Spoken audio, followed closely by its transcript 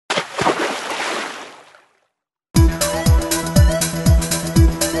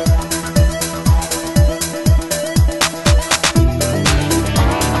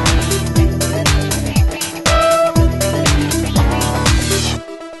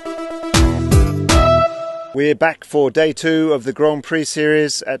We're back for day 2 of the Grand Prix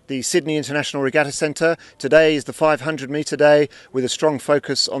series at the Sydney International Regatta Centre. Today is the 500 metre day with a strong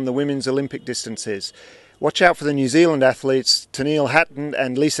focus on the women's Olympic distances. Watch out for the New Zealand athletes, Tennille Hatton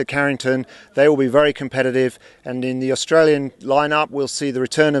and Lisa Carrington. They will be very competitive, and in the Australian lineup we'll see the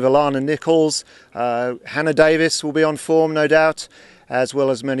return of Alana Nichols. Hannah Davis will be on form, no doubt, as well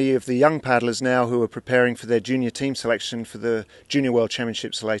as many of the young paddlers now who are preparing for their junior team selection for the Junior World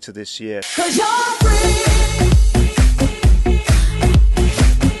Championships later this year. 'Cause you're free.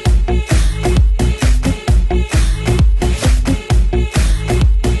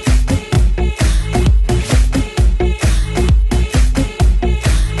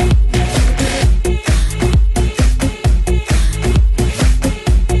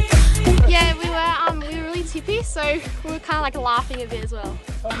 So we were kind of like laughing a bit as well.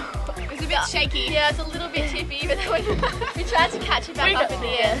 It was a bit shaky. Yeah, it's a little bit tippy, but then we tried to catch it back up in the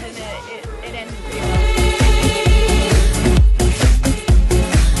end, and it ended pretty well.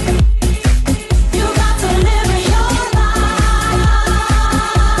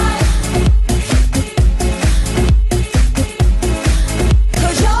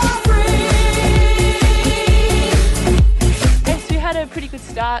 Pretty good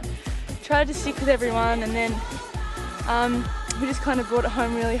start, tried to stick with everyone, and then we just kind of brought it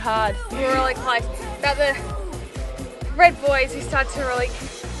home really hard. We were really close. But the red boys, we started to really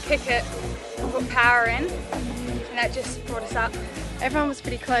kick it and put power in, and that just brought us up. Everyone was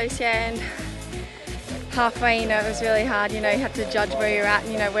pretty close, yeah, and halfway, it was really hard. You had to judge where you're at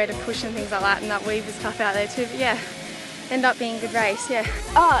and, where to push and things like that, and that weave was tough out there too, but yeah, ended up being a good race, yeah.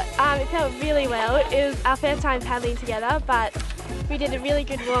 It felt really well. It was our first time paddling together, but we did a really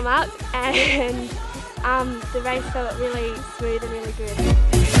good warm-up, and the race felt really smooth and really good.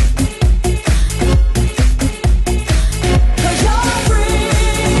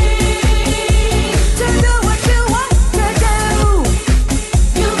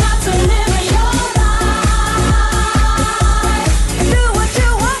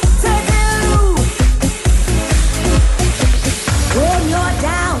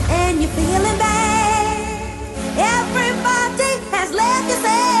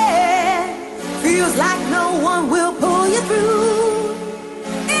 Feels like no one will pull you through.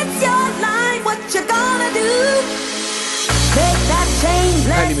 It's your line, what you gonna do? Make that change.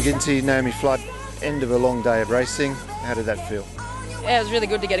 Hayley McGinty, Naomi Flood, end of a long day of racing. How did that feel? Yeah, it was really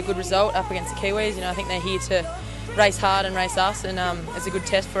good to get a good result up against the Kiwis. I think they're here to race hard and race us, and it's a good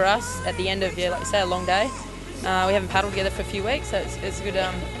test for us at the end of, like you say, a long day. We haven't paddled together for a few weeks, so it's good,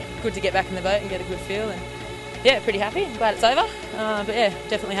 good to get back in the boat and get a good feel. And yeah, pretty happy. Glad it's over, but yeah,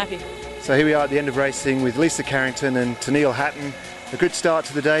 definitely happy. So here we are at the end of racing with Lisa Carrington and Tennille Hatton. A good start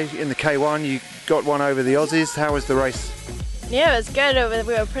to the day in the K1. You got one over the Aussies. How was the race? Yeah, it was good.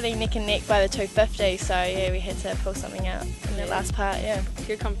 We were pretty neck and neck by the 250, so yeah, we had to pull something out in the last part, yeah.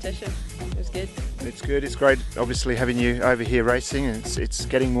 Good competition. It was good. It's good. It's great, obviously, having you over here racing, and it's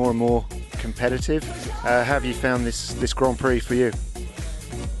getting more and more competitive. How have you found this Grand Prix for you?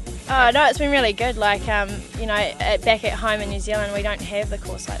 Oh no, it's been really good. Like, back at home in New Zealand, we don't have the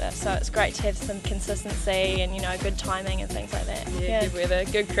course like this, so it's great to have some consistency and good timing and things like that. Yeah, good weather,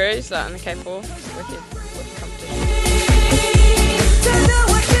 good cruise, like on the K4. Wicked competition.